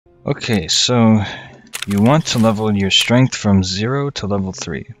Okay, so you want to level your strength from 0 to level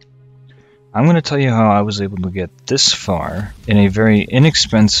 3. I'm going to tell you how I was able to get this far in a very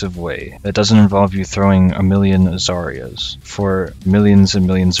inexpensive way that doesn't involve you throwing a million Zarias for millions and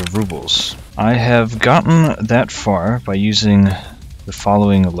millions of rubles. I have gotten that far by using the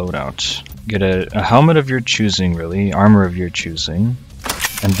following loadout. Get a helmet of your choosing, really, armor of your choosing,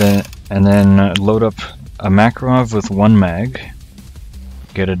 and then load up a Makarov with 1 mag.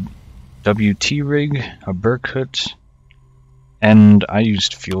 Get a WT rig, a Berkut, and I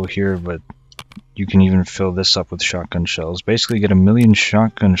used fuel here, but you can even fill this up with shotgun shells. Basically, get 1,000,000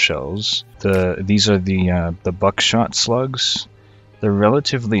 shotgun shells. These are the buckshot slugs. They're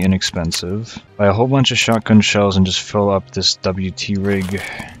relatively inexpensive. Buy a whole bunch of shotgun shells and just fill up this WT rig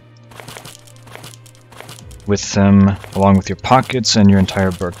with them, along with your pockets and your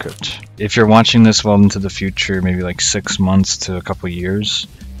entire Berkut. If you're watching this well into the future, maybe like 6 months to a couple years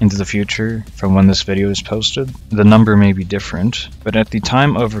into the future from when this video is posted, the number may be different, but at the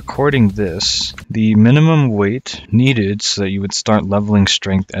time of recording this, the minimum weight needed so that you would start leveling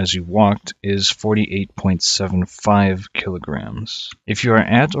strength as you walked is 48.75 kilograms. If you are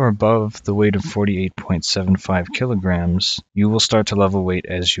at or above the weight of 48.75 kilograms, you will start to level weight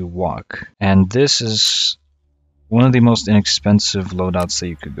as you walk, and this is one of the most inexpensive loadouts that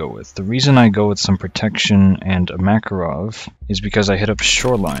you could go with. The reason I go with some protection and a Makarov is because I hit up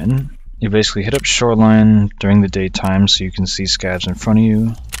shoreline. You basically hit up shoreline during the daytime so you can see scavs in front of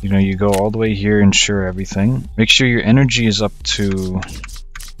you. You know, you go all the way here, ensure everything. Make sure your energy is up to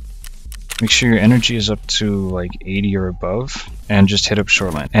like 80 or above, and just hit up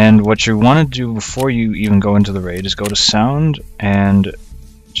shoreline. And what you want to do before you even go into the raid is go to sound and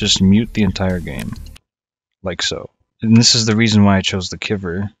just mute the entire game. Like so. And this is the reason why I chose the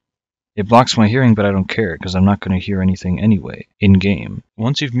Kiver. It blocks my hearing, but I don't care, because I'm not going to hear anything anyway, in-game.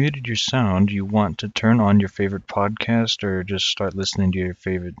 Once you've muted your sound, you want to turn on your favorite podcast, or just start listening to your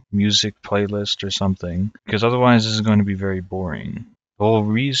favorite music playlist or something, because otherwise this is going to be very boring. The whole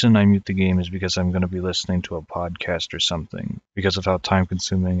reason I mute the game is because I'm going to be listening to a podcast or something, because of how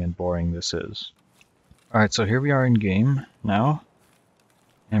time-consuming and boring this is. Alright, so here we are in-game now,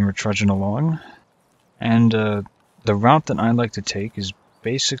 and we're trudging along. And the route that I like to take is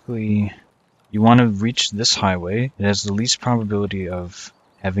basically, you want to reach this highway. It has the least probability of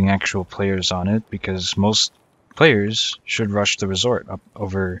having actual players on it, because most players should rush the resort up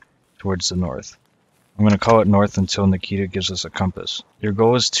over towards the north. I'm going to call it north until Nikita gives us a compass. Your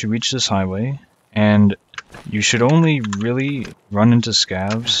goal is to reach this highway, and you should only really run into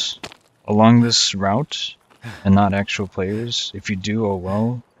scavs along this route and not actual players. If you do, oh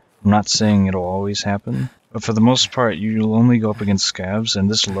well. I'm not saying it'll always happen, but for the most part you'll only go up against scavs, and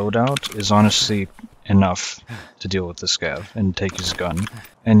this loadout is honestly enough to deal with the scav and take his gun.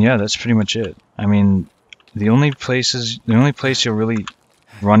 And yeah, that's pretty much it. I mean, the only place you'll really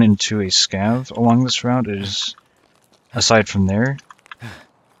run into a scav along this route is, aside from there,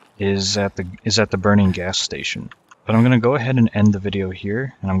 is at the burning gas station. But I'm gonna go ahead and end the video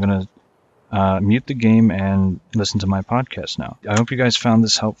here, and I'm gonna mute the game and listen to my podcast now. I hope you guys found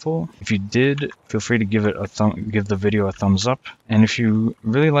this helpful. If you did, feel free to give the video a thumbs up. And if you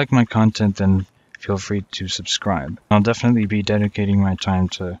really like my content, then feel free to subscribe. I'll definitely be dedicating my time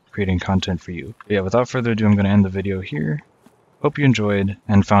to creating content for you. But yeah, without further ado, I'm going to end the video here. Hope you enjoyed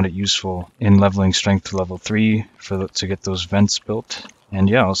and found it useful in leveling strength to level 3 to get those vents built. And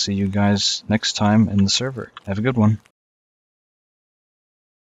yeah, I'll see you guys next time in the server. Have a good one.